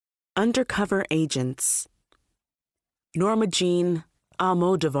Undercover Agents. Norma Jean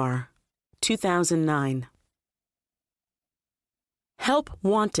Almodovar, 2009. Help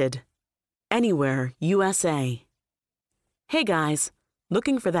Wanted. Anywhere, USA. Hey guys,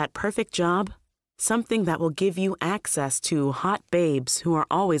 looking for that perfect job? Something that will give you access to hot babes who are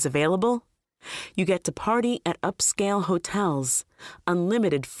always available? You get to party at upscale hotels,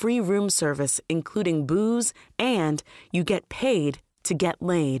 unlimited free room service including booze, and you get paid to get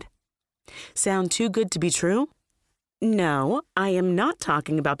laid. Sound too good to be true? No, I am not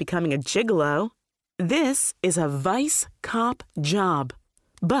talking about becoming a gigolo. This is a vice cop job.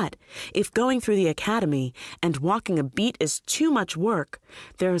 But if going through the academy and walking a beat is too much work,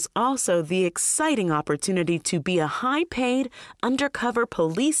 there's also the exciting opportunity to be a high-paid, undercover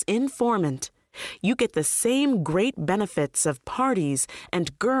police informant. You get the same great benefits of parties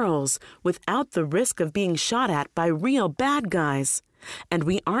and girls without the risk of being shot at by real bad guys. And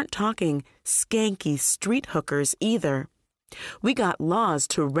we aren't talking skanky street hookers either. We got laws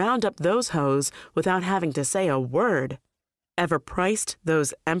to round up those hoes without having to say a word. Ever priced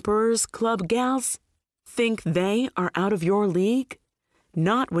those Emperor's Club gals? Think they are out of your league?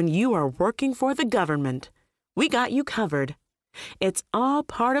 Not when you are working for the government. We got you covered. It's all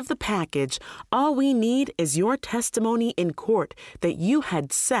part of the package. All we need is your testimony in court that you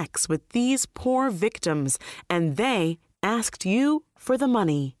had sex with these poor victims and they asked you for the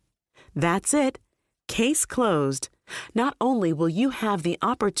money. That's it. Case closed. Not only will you have the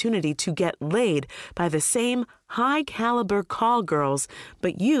opportunity to get laid by the same high-caliber call girls,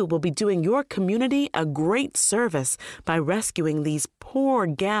 but you will be doing your community a great service by rescuing these poor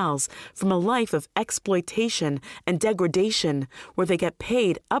gals from a life of exploitation and degradation where they get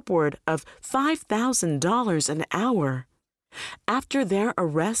paid upward of $5,000 an hour. After their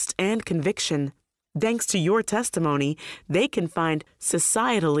arrest and conviction, thanks to your testimony, they can find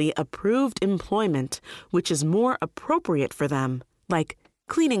societally approved employment, which is more appropriate for them, like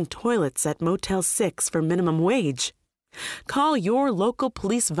cleaning toilets at Motel 6 for minimum wage. Call your local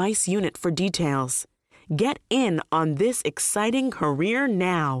police vice unit for details. Get in on this exciting career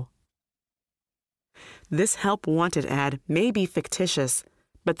now. This Help Wanted ad may be fictitious,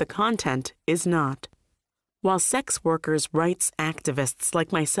 but the content is not. While sex workers' rights activists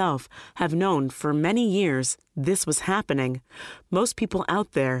like myself have known for many years this was happening, most people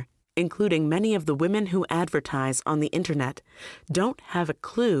out there, including many of the women who advertise on the internet, don't have a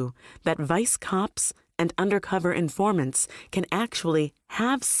clue that vice cops and undercover informants can actually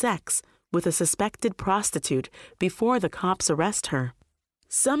have sex with a suspected prostitute before the cops arrest her.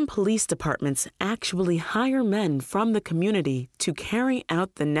 Some police departments actually hire men from the community to carry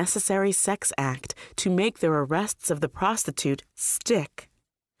out the necessary sex act to make their arrests of the prostitute stick.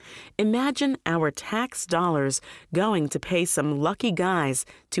 Imagine our tax dollars going to pay some lucky guys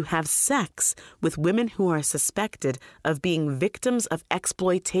to have sex with women who are suspected of being victims of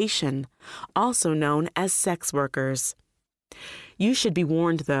exploitation, also known as sex workers. You should be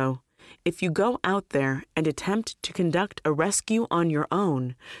warned, though. If you go out there and attempt to conduct a rescue on your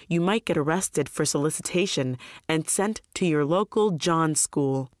own, you might get arrested for solicitation and sent to your local John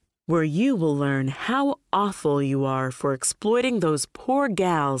School, where you will learn how awful you are for exploiting those poor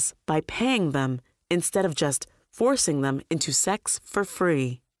gals by paying them instead of just forcing them into sex for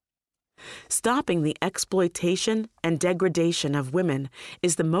free. Stopping the exploitation and degradation of women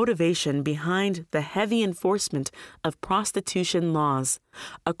is the motivation behind the heavy enforcement of prostitution laws,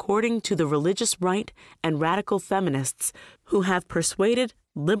 according to the religious right and radical feminists who have persuaded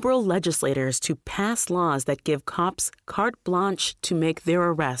liberal legislators to pass laws that give cops carte blanche to make their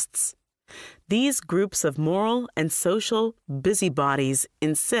arrests. These groups of moral and social busybodies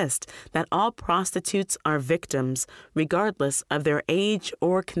insist that all prostitutes are victims, regardless of their age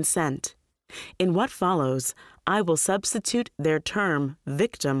or consent. In what follows, I will substitute their term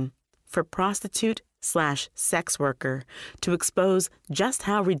victim for prostitute/sex worker to expose just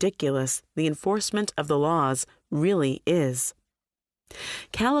how ridiculous the enforcement of the laws really is.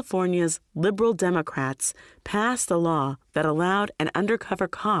 California's liberal Democrats passed a law that allowed an undercover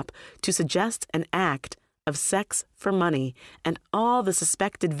cop to suggest an act of sex for money, and all the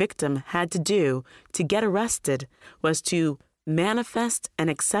suspected victim had to do to get arrested was to manifest an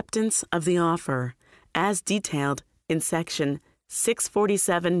acceptance of the offer, as detailed in Section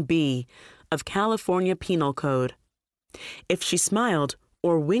 647B of California Penal Code. If she smiled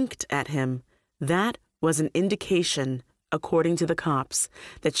or winked at him, that was an indication, according to the cops,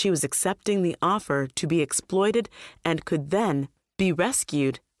 that she was accepting the offer to be exploited and could then be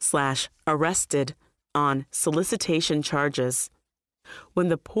rescued/arrested on solicitation charges. When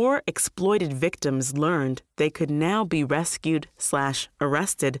the poor exploited victims learned they could now be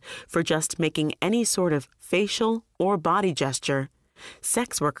rescued/arrested for just making any sort of facial or body gesture,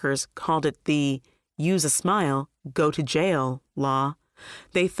 sex workers called it the use a smile, go to jail law.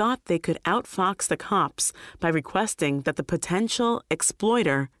 They thought they could outfox the cops by requesting that the potential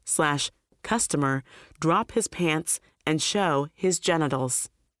exploiter/customer drop his pants and show his genitals.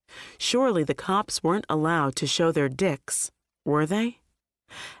 Surely the cops weren't allowed to show their dicks, were they?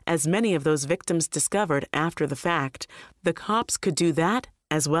 As many of those victims discovered after the fact, the cops could do that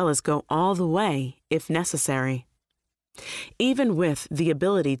as well as go all the way if necessary. Even with the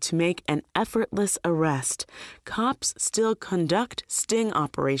ability to make an effortless arrest, cops still conduct sting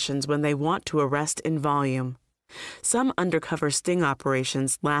operations when they want to arrest in volume. Some undercover sting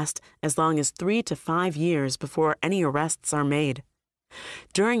operations last as long as 3 to 5 years before any arrests are made.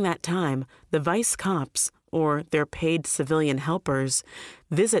 During that time, the vice cops, or their paid civilian helpers,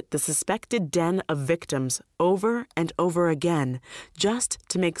 visit the suspected den of victims over and over again just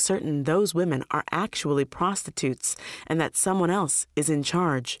to make certain those women are actually prostitutes and that someone else is in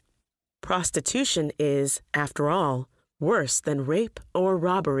charge. Prostitution is, after all, worse than rape or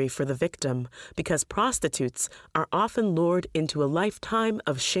robbery for the victim because prostitutes are often lured into a lifetime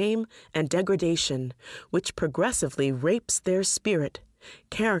of shame and degradation, which progressively rapes their spirit,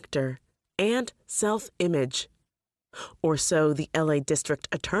 character, and self-image. Or so the LA District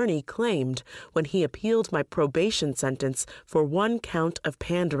Attorney claimed when he appealed my probation sentence for one count of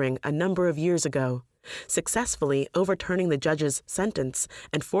pandering a number of years ago, successfully overturning the judge's sentence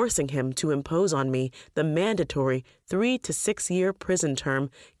and forcing him to impose on me the mandatory 3 to 6 year prison term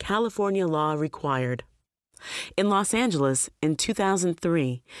California law required. In Los Angeles, in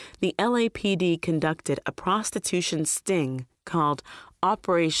 2003, the LAPD conducted a prostitution sting called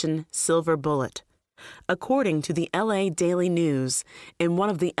Operation Silver Bullet. According to the LA Daily News, in one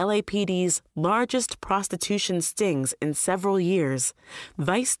of the LAPD's largest prostitution stings in several years,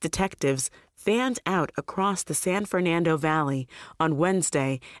 vice detectives fanned out across the San Fernando Valley on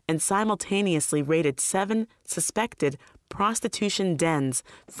Wednesday and simultaneously raided 7 suspected prostitution dens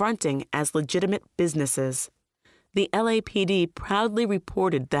fronting as legitimate businesses. The LAPD proudly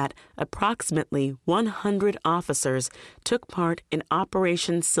reported that approximately 100 officers took part in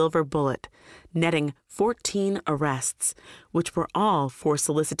Operation Silver Bullet, netting 14 arrests, which were all for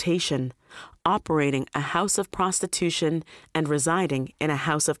solicitation, operating a house of prostitution, and residing in a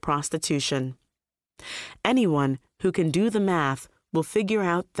house of prostitution. Anyone who can do the math will figure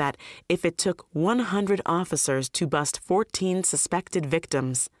out that if it took 100 officers to bust 14 suspected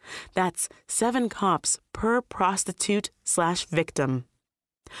victims, that's 7 cops per prostitute/victim.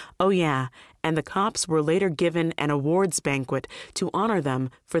 Oh yeah, and the cops were later given an awards banquet to honor them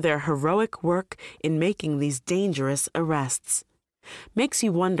for their heroic work in making these dangerous arrests. Makes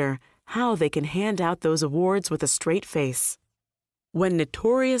you wonder how they can hand out those awards with a straight face. When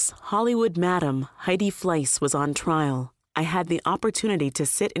notorious Hollywood madam Heidi Fleiss was on trial, I had the opportunity to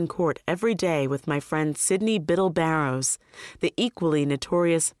sit in court every day with my friend Sidney Biddle Barrows, the equally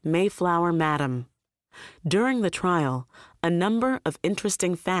notorious Mayflower Madam. During the trial, a number of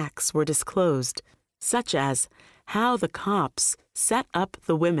interesting facts were disclosed, such as how the cops set up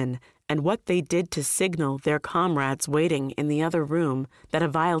the women and what they did to signal their comrades waiting in the other room that a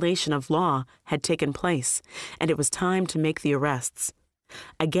violation of law had taken place and it was time to make the arrests.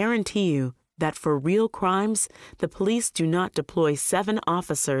 I guarantee you that for real crimes, the police do not deploy 7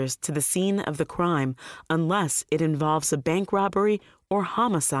 officers to the scene of the crime unless it involves a bank robbery or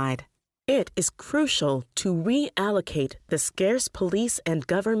homicide. It is crucial to reallocate the scarce police and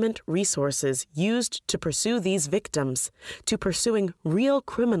government resources used to pursue these victims to pursuing real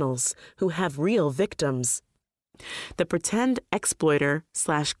criminals who have real victims. The pretend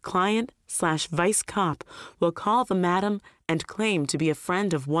exploiter/client/vice cop will call the madam and claim to be a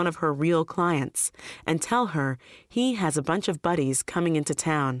friend of one of her real clients and tell her he has a bunch of buddies coming into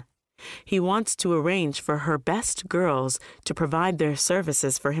town. He wants to arrange for her best girls to provide their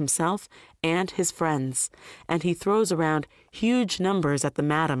services for himself and his friends, and he throws around huge numbers at the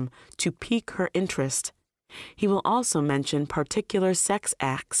madam to pique her interest. He will also mention particular sex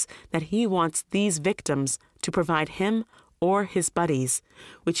acts that he wants these victims to provide him or his buddies,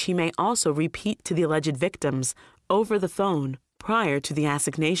 which he may also repeat to the alleged victims over the phone prior to the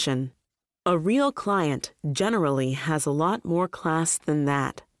assignation. A real client generally has a lot more class than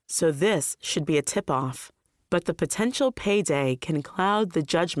that, so this should be a tip-off. But the potential payday can cloud the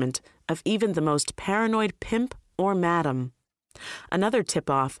judgment of even the most paranoid pimp or madam. Another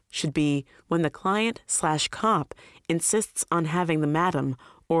tip-off should be when the client/cop insists on having the madam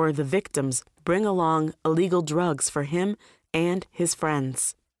or the victims bring along illegal drugs for him and his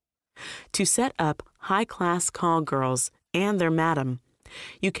friends. To set up high-class call girls and their madam,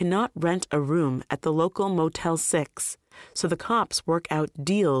 you cannot rent a room at the local Motel 6, so the cops work out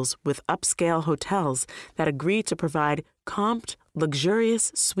deals with upscale hotels that agree to provide comped,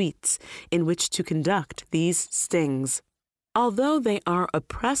 luxurious suites in which to conduct these stings. Although they are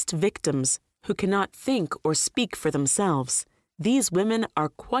oppressed victims who cannot think or speak for themselves, these women are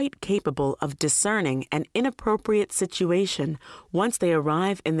quite capable of discerning an inappropriate situation once they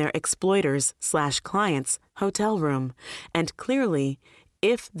arrive in their exploiters/client's hotel room, and clearly,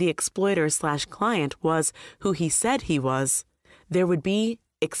 if the exploiter/client was who he said he was, there would be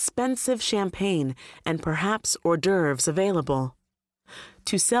expensive champagne and perhaps hors d'oeuvres available.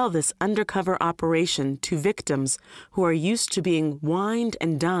 To sell this undercover operation to victims who are used to being wined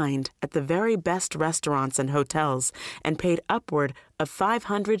and dined at the very best restaurants and hotels and paid upward of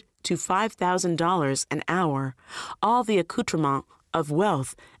 $500 to $5,000 an hour, all the accoutrements of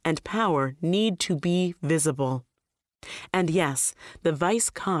wealth and power need to be visible. And yes, the vice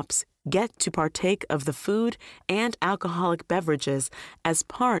cops get to partake of the food and alcoholic beverages as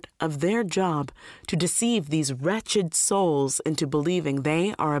part of their job to deceive these wretched souls into believing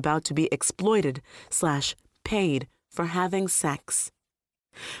they are about to be exploited/paid for having sex.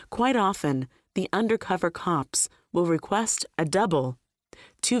 Quite often, the undercover cops will request a double,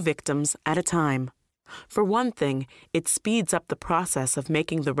 2 victims at a time. For one thing, it speeds up the process of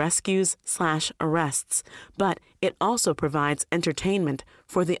making the rescues/arrests, but it also provides entertainment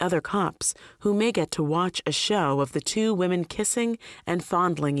for the other cops who may get to watch a show of the 2 women kissing and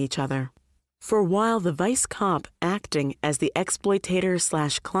fondling each other. For while the vice cop acting as the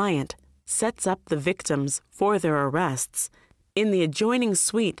exploitator/client sets up the victims for their arrests, in the adjoining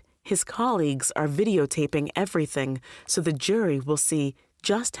suite, his colleagues are videotaping everything so the jury will see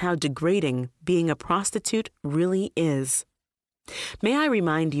just how degrading being a prostitute really is. May I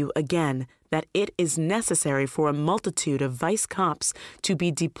remind you again that it is necessary for a multitude of vice cops to be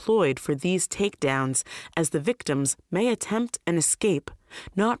deployed for these takedowns, as the victims may attempt an escape,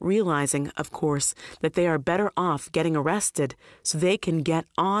 not realizing, of course, that they are better off getting arrested so they can get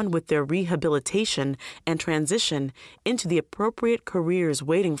on with their rehabilitation and transition into the appropriate careers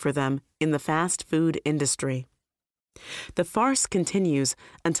waiting for them in the fast food industry. The farce continues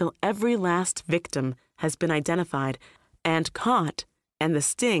until every last victim has been identified and caught, and the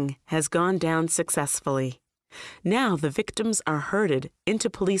sting has gone down successfully. Now the victims are herded into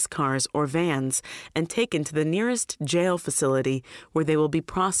police cars or vans and taken to the nearest jail facility where they will be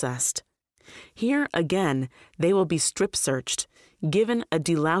processed. Here again, they will be strip-searched, given a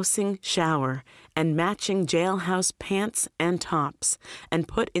delousing shower and matching jailhouse pants and tops, and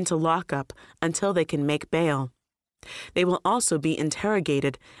put into lockup until they can make bail. They will also be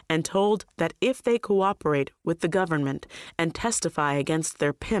interrogated and told that if they cooperate with the government and testify against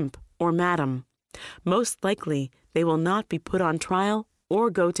their pimp or madam, most likely they will not be put on trial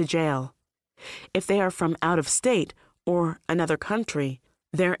or go to jail. If they are from out of state or another country,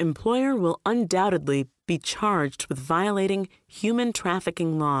 their employer will undoubtedly be charged with violating human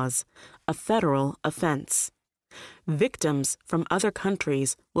trafficking laws, a federal offense. Victims from other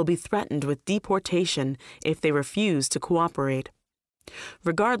countries will be threatened with deportation if they refuse to cooperate.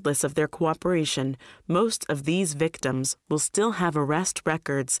 Regardless of their cooperation, most of these victims will still have arrest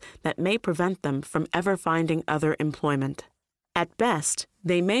records that may prevent them from ever finding other employment. At best,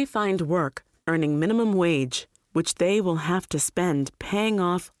 they may find work earning minimum wage, which they will have to spend paying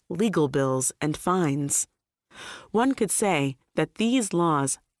off legal bills and fines. One could say that these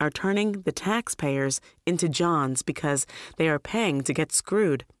laws are turning the taxpayers into Johns because they are paying to get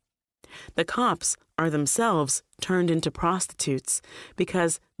screwed. The cops are themselves turned into prostitutes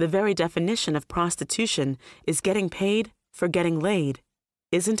because the very definition of prostitution is getting paid for getting laid,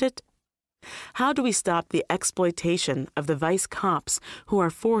 isn't it? How do we stop the exploitation of the vice cops who are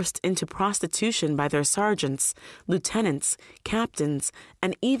forced into prostitution by their sergeants, lieutenants, captains,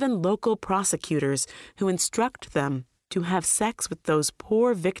 and even local prosecutors who instruct them to have sex with those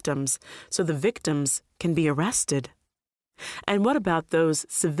poor victims so the victims can be arrested? And what about those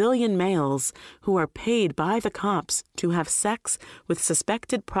civilian males who are paid by the cops to have sex with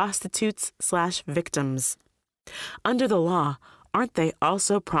suspected prostitutes/victims? Under the law, aren't they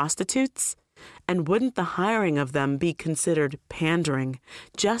also prostitutes? And wouldn't the hiring of them be considered pandering,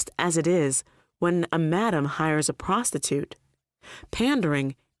 just as it is when a madam hires a prostitute?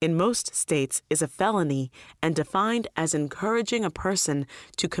 Pandering in most states is a felony and defined as encouraging a person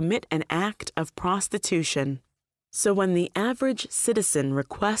to commit an act of prostitution. So when the average citizen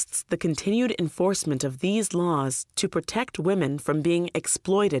requests the continued enforcement of these laws to protect women from being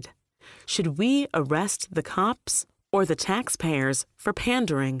exploited, should we arrest the cops or the taxpayers for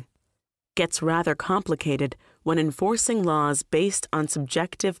pandering. Gets rather complicated when enforcing laws based on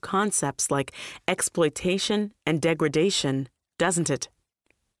subjective concepts like exploitation and degradation, doesn't it?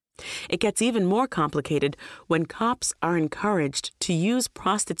 It gets even more complicated when cops are encouraged to use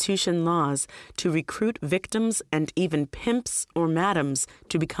prostitution laws to recruit victims and even pimps or madams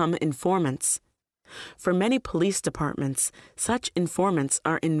to become informants. For many police departments, such informants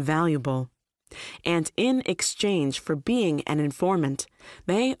are invaluable. And in exchange for being an informant,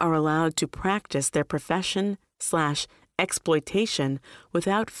 they are allowed to practice their profession/exploitation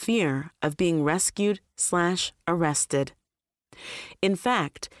without fear of being rescued/arrested. In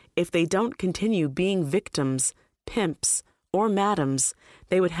fact, if they don't continue being victims, pimps, or madams,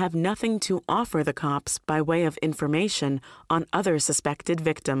 they would have nothing to offer the cops by way of information on other suspected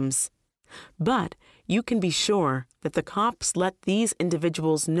victims. But you can be sure that the cops let these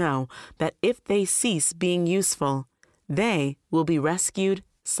individuals know that if they cease being useful, they will be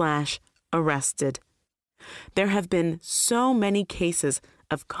rescued/arrested. There have been so many cases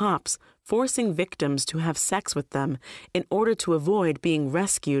of cops forcing victims to have sex with them in order to avoid being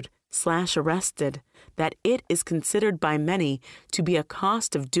rescued/arrested that it is considered by many to be a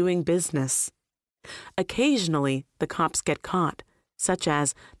cost of doing business. Occasionally, the cops get caught, such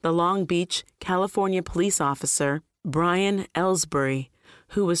as the Long Beach, California police officer Brian Ellsbury,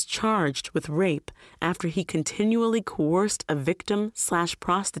 who was charged with rape after he continually coerced a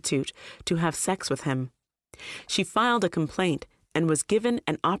victim/prostitute to have sex with him. She filed a complaint and was given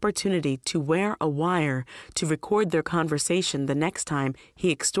an opportunity to wear a wire to record their conversation the next time he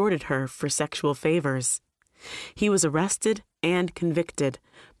extorted her for sexual favors. He was arrested and convicted,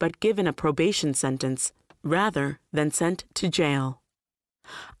 but given a probation sentence rather than sent to jail.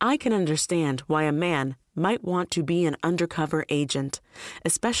 I can understand why a man might want to be an undercover agent,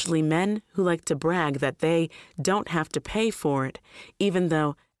 especially men who like to brag that they don't have to pay for it, even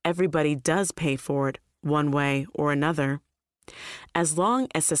though everybody does pay for it one way or another. As long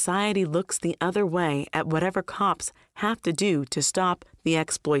as society looks the other way at whatever cops have to do to stop the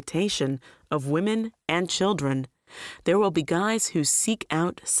exploitation of women and children, there will be guys who seek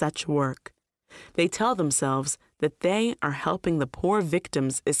out such work. They tell themselves that they are helping the poor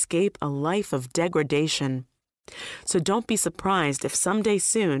victims escape a life of degradation. So don't be surprised if someday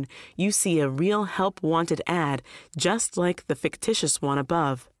soon you see a real help-wanted ad just like the fictitious one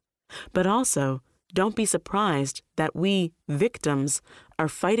above. But also, don't be surprised that we, victims, are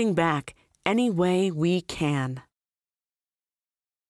fighting back any way we can.